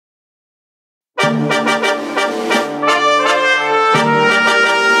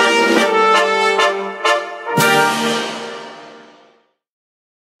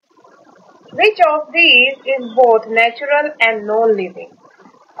of these is both natural and non-living?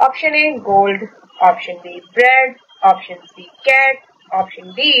 Option A, gold. Option B, bread. Option C, cat.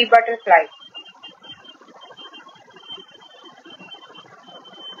 Option D, butterfly.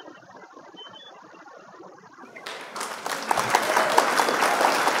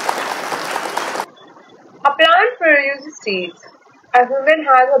 A plant produces seeds. A human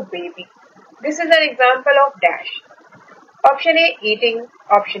has a baby. This is an example of dash. Option A, eating.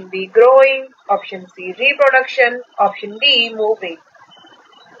 Option B, growing. Option C, reproduction. Option D, moving.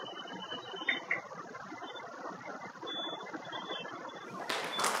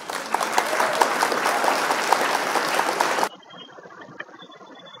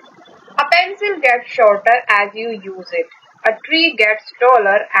 A pencil gets shorter as you use it. A tree gets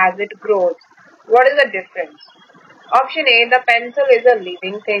taller as it grows. What is the difference? Option A, the pencil is a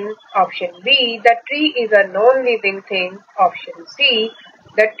living thing. Option B, the tree is a non-living thing. Option C,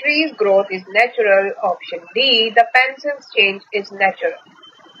 the tree's growth is natural. Option D, the pencil's change is natural.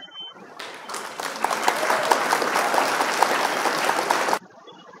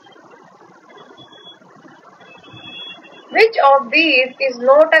 Which of these is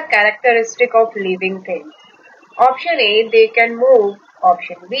not a characteristic of living things? Option A, they can move.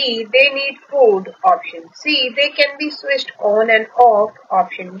 Option B, they need food. Option C, they can be switched on and off.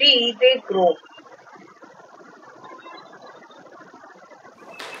 Option D, they grow.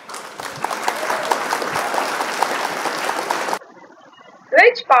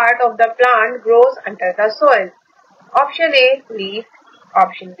 Which part of the plant grows under the soil? Option A, leaf.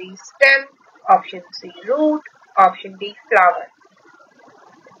 Option B, stem. Option C, root. Option D, flower.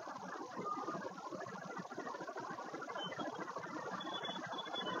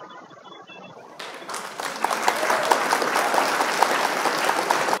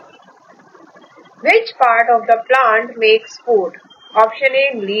 Which part of the plant makes food? Option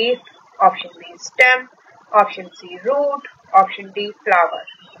A, leaf. Option B, stem. Option C, root. Option D, flower.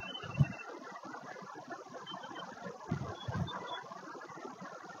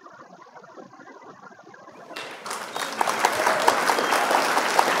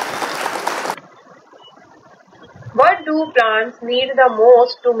 What do plants need the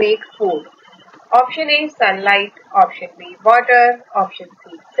most to make food? Option A, sunlight. Option B, water. Option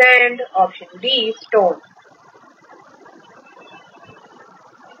C, sand. Option D, stone.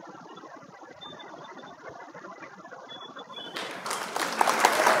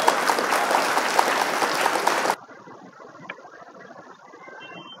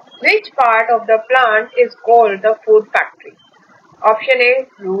 Which part of the plant is called the food factory? Option A,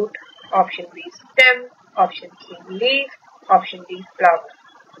 root. Option B, stem. Option C, leaf. Option D, flower.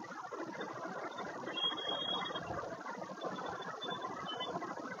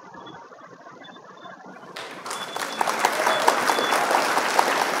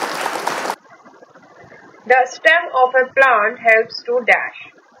 The stem of a plant helps to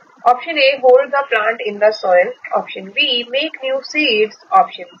dash. Option A, hold the plant in the soil. Option B, make new seeds.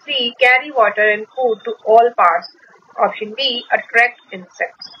 Option C, carry water and food to all parts. Option D, attract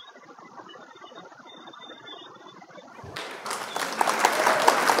insects.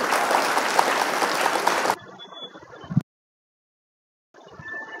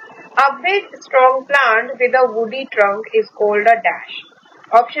 A big, strong plant with a woody trunk is called a dash.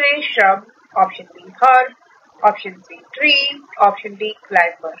 Option A, shrub. Option B, herb. Option C, tree. Option D,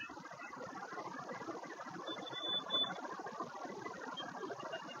 climber.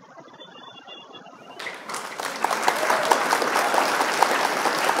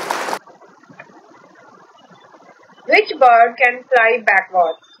 Which bird can fly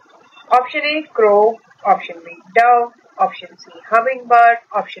backwards? Option A, crow. Option B, dove. Option C, hummingbird.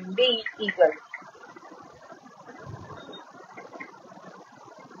 Option D, eagle.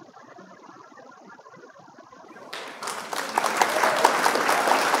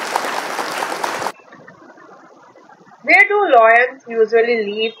 Where do lions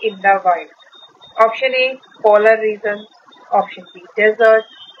usually live in the wild? Option A, polar regions. Option B, desert.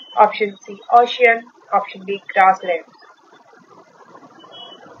 Option C, ocean. Option D, grasslands.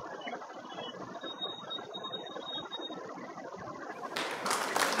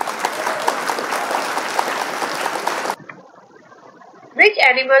 Which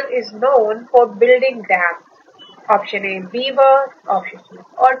animal is known for building dams? Option A, beaver. Option B,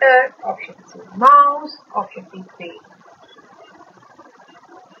 otter. Option C, mouse. Option D, whale.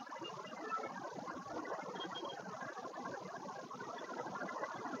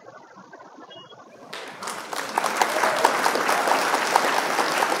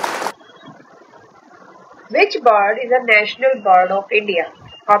 Which bird is a national bird of India?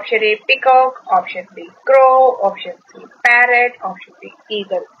 Option A, peacock. Option B, crow. Option C, parrot. Option D,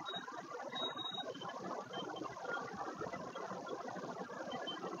 eagle.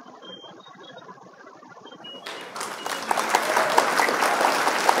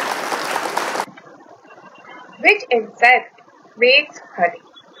 insect makes honey?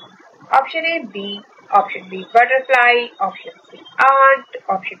 Option A bee, option B butterfly, option C ant,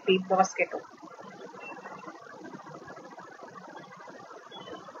 option D mosquito.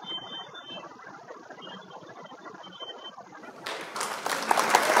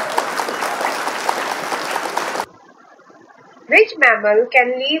 Which mammal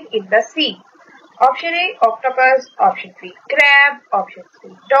can live in the sea? Option A octopus, option B crab, option C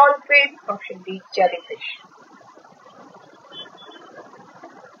dolphin, option D jellyfish.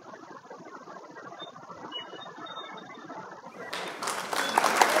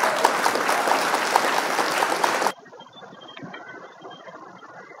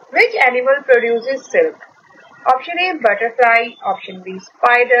 Which animal produces silk? Option A butterfly, option B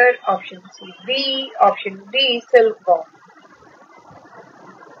spider, option C bee, option D silkworm.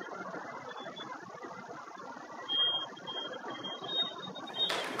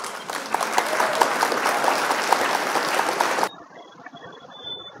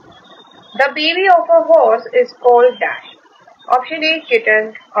 The baby of a horse is called dash. Option A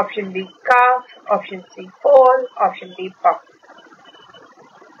kitten, option B calf, option C foal, option D pup.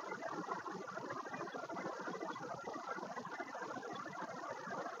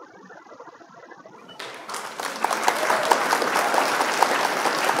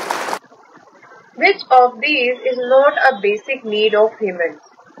 Which of these is not a basic need of humans?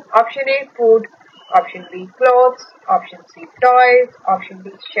 Option A food, option B clothes, option C toys, option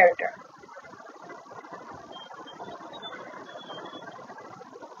D shelter.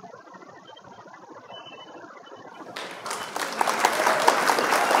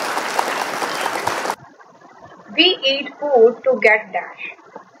 We eat food to get dash.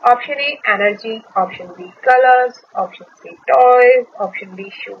 Option A energy, option B colors, option C toys, option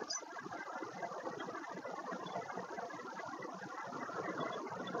D shoes.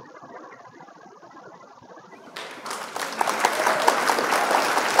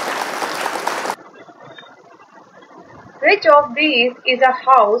 Which of these is a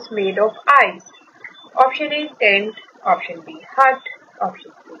house made of ice? Option A tent, option B hut,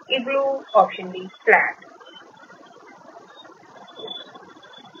 option C igloo, option D flat.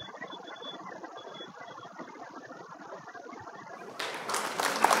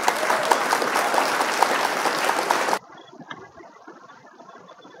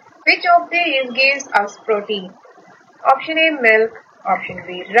 Which of these gives us protein? Option A milk, option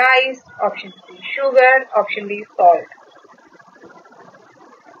B rice, option C sugar, option D salt.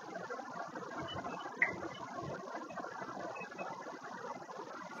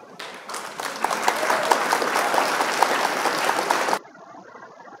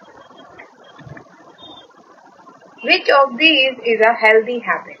 Which of these is a healthy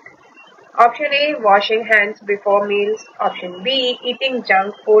habit? Option A washing hands before meals, option B eating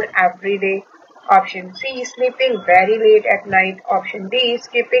junk food every day, option C sleeping very late at night, option D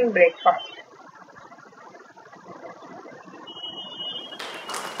skipping breakfast.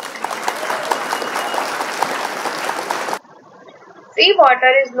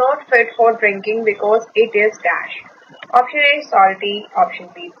 Seawater is not fit for drinking because it is dash. Option A salty, option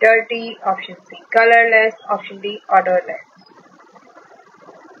B dirty, option C colorless, option D odorless.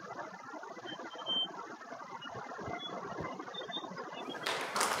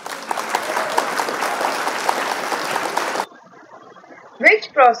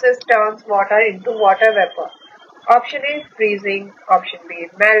 Which process turns water into water vapor? Option A freezing, option B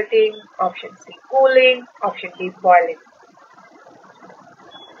melting, option C cooling, option D boiling.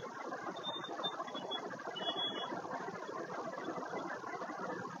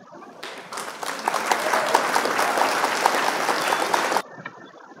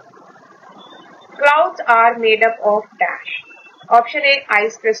 Clouds are made up of dash. Option A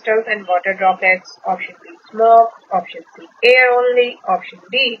ice crystals and water droplets, option B smoke, option C air only, option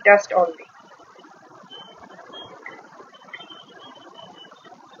D dust only.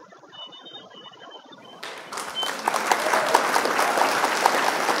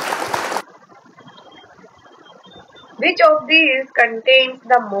 Which of these contains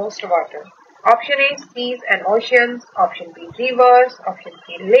the most water? Option A seas and oceans, option B rivers, option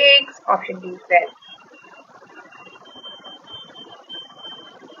C lakes, option D wells.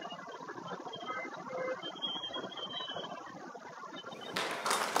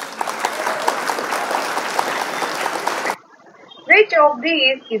 Which of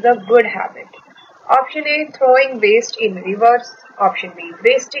these is a good habit? Option A throwing waste in rivers, option B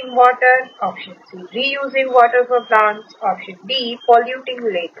wasting water, option C reusing water for plants, option D polluting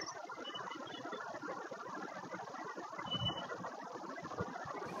lakes.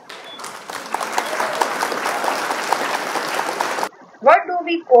 What do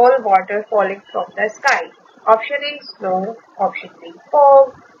we call water falling from the sky? Option A, snow. Option B,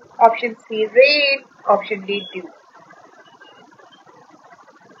 fog. Option C, rain. Option D, dew.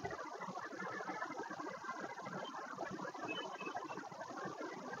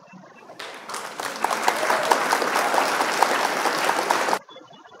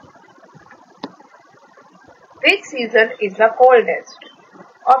 Which season is the coldest?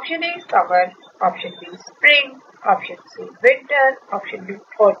 Option A, summer. Option B, spring. Option C, winter. Option D,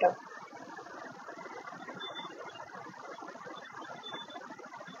 autumn.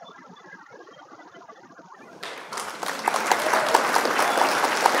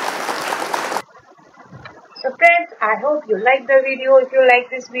 So friends, I hope you like the video. If you like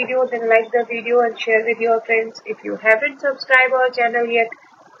this video, then like the video and share with your friends. If you haven't subscribed our channel yet,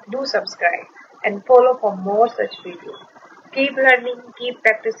 do subscribe and follow for more such videos. Keep learning, keep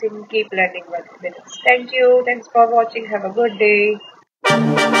practicing, keep learning with us. Thank you. Thanks for watching. Have a good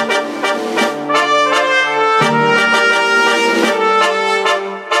day.